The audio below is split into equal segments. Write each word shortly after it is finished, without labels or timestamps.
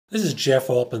This is Jeff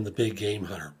Altman, the Big Game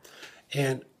Hunter,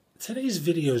 and today's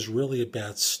video is really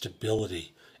about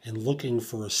stability and looking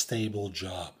for a stable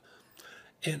job.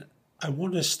 And I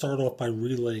want to start off by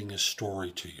relaying a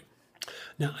story to you.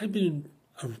 Now, I've been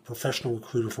a professional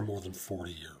recruiter for more than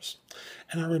 40 years,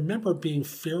 and I remember being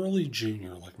fairly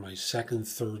junior, like my second,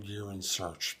 third year in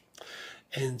search,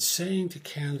 and saying to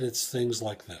candidates things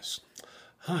like this: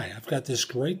 "Hi, I've got this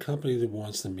great company that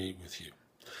wants to meet with you."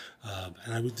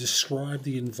 And I would describe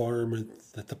the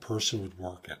environment that the person would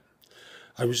work in.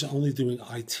 I was only doing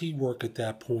IT work at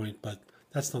that point, but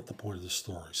that's not the point of the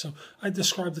story. So I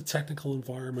described the technical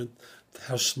environment,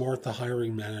 how smart the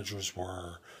hiring managers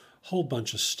were, a whole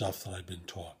bunch of stuff that I'd been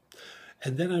taught.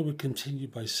 And then I would continue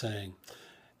by saying,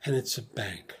 and it's a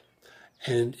bank.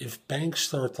 And if banks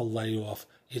start to lay off,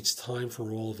 it's time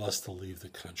for all of us to leave the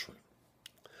country.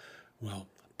 Well,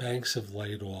 banks have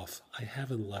laid off. I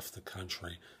haven't left the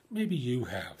country. Maybe you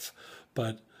have.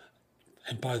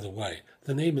 And by the way,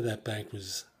 the name of that bank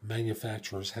was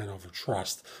Manufacturers Hanover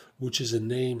Trust, which is a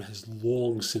name has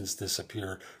long since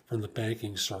disappeared from the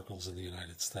banking circles in the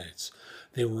United States.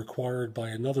 They were acquired by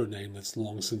another name that's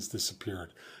long since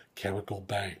disappeared, Chemical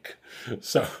Bank.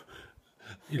 So,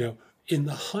 in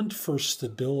the hunt for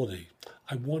stability,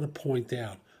 I want to point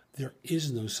out there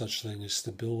is no such thing as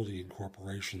stability in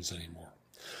corporations anymore.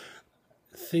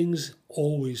 Things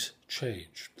always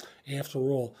change. After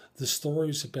all, the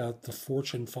stories about the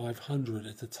Fortune 500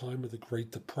 at the time of the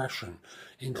Great Depression,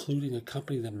 including a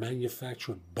company that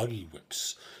manufactured buggy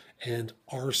whips, and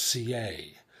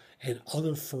RCA, and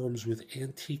other firms with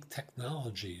antique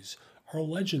technologies, are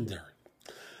legendary.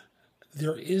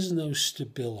 There is no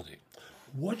stability.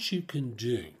 What you can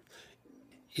do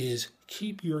is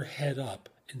keep your head up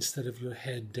instead of your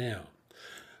head down.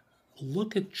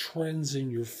 Look at trends in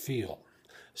your field.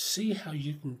 See how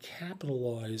you can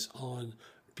capitalize on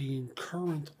being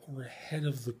current or ahead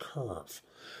of the curve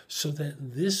so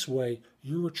that this way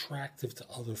you're attractive to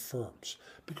other firms.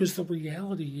 Because the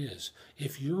reality is,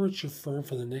 if you're at your firm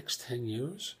for the next 10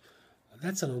 years,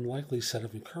 that's an unlikely set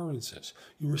of occurrences.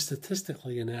 You are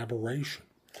statistically an aberration.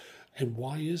 And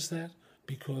why is that?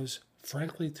 Because,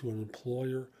 frankly, to an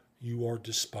employer, you are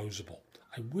disposable.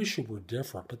 I wish it were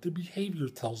different, but the behavior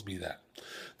tells me that.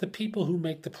 The people who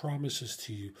make the promises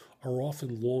to you are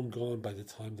often long gone by the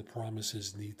time the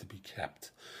promises need to be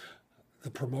kept.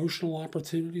 The promotional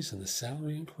opportunities and the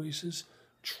salary increases,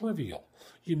 trivial.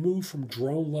 You move from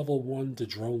drone level 1 to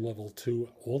drone level 2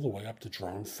 all the way up to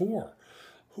drone 4.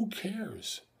 Who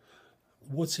cares?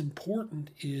 What's important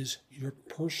is your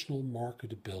personal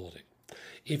marketability.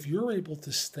 If you're able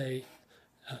to stay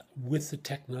with the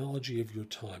technology of your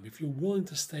time, if you're willing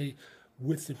to stay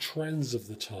with the trends of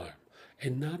the time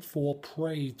and not fall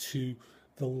prey to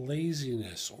the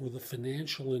laziness or the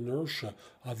financial inertia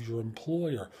of your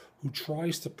employer who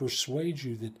tries to persuade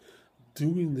you that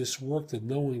doing this work that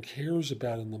no one cares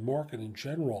about in the market in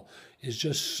general is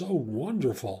just so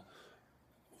wonderful,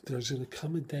 there's going to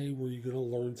come a day where you're going to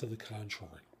learn to the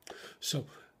contrary. So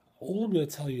all I'm going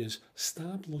to tell you is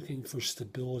stop looking for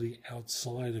stability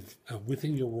outside of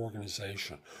within your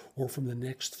organization or from the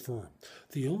next firm.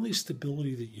 The only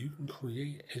stability that you can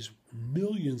create, as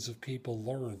millions of people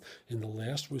learned in the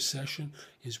last recession,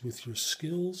 is with your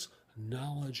skills,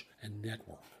 knowledge, and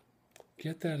network.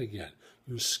 Get that again.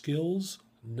 Your skills,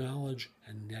 knowledge,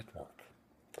 and network.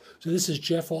 So this is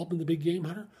Jeff Altman, the Big Game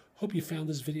Hunter. Hope you found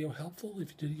this video helpful.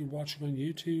 If you did, you're watching on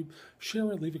YouTube,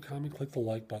 share it, leave a comment, click the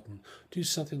like button. Do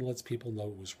something that lets people know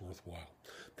it was worthwhile.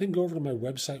 Then go over to my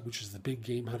website, which is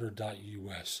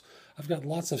thebiggamehunter.us. I've got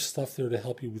lots of stuff there to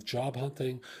help you with job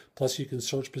hunting. Plus, you can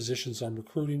search positions I'm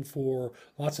recruiting for.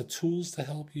 Lots of tools to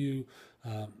help you.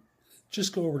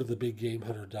 Just go over to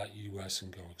thebiggamehunter.us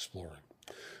and go exploring.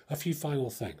 A few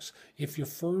final things. If your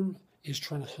firm is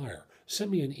trying to hire, send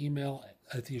me an email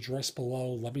at the address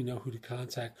below. Let me know who to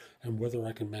contact and whether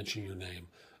I can mention your name.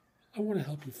 I want to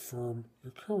help you firm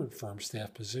your current firm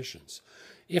staff positions.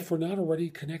 If we're not already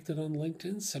connected on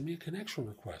LinkedIn, send me a connection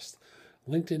request.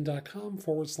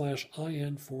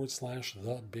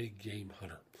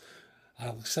 LinkedIn.com/IN/the-big-game-hunter.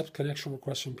 I'll accept connection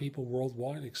requests from people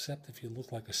worldwide, except if you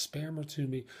look like a spammer to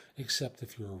me, except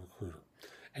if you're a recruiter.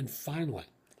 And finally,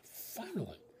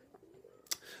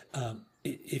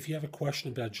 if you have a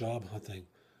question about job hunting,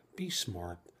 be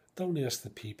smart. Don't ask the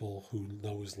people who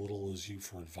know as little as you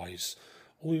for advice.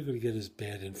 All you're going to get is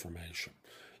bad information.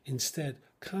 Instead,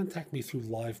 contact me through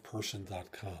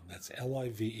liveperson.com. That's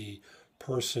LIVE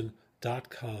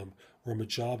person.com, where I'm a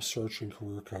job search and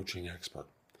career coaching expert.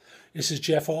 This is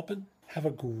Jeff Altman. Have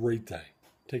a great day.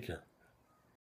 Take care.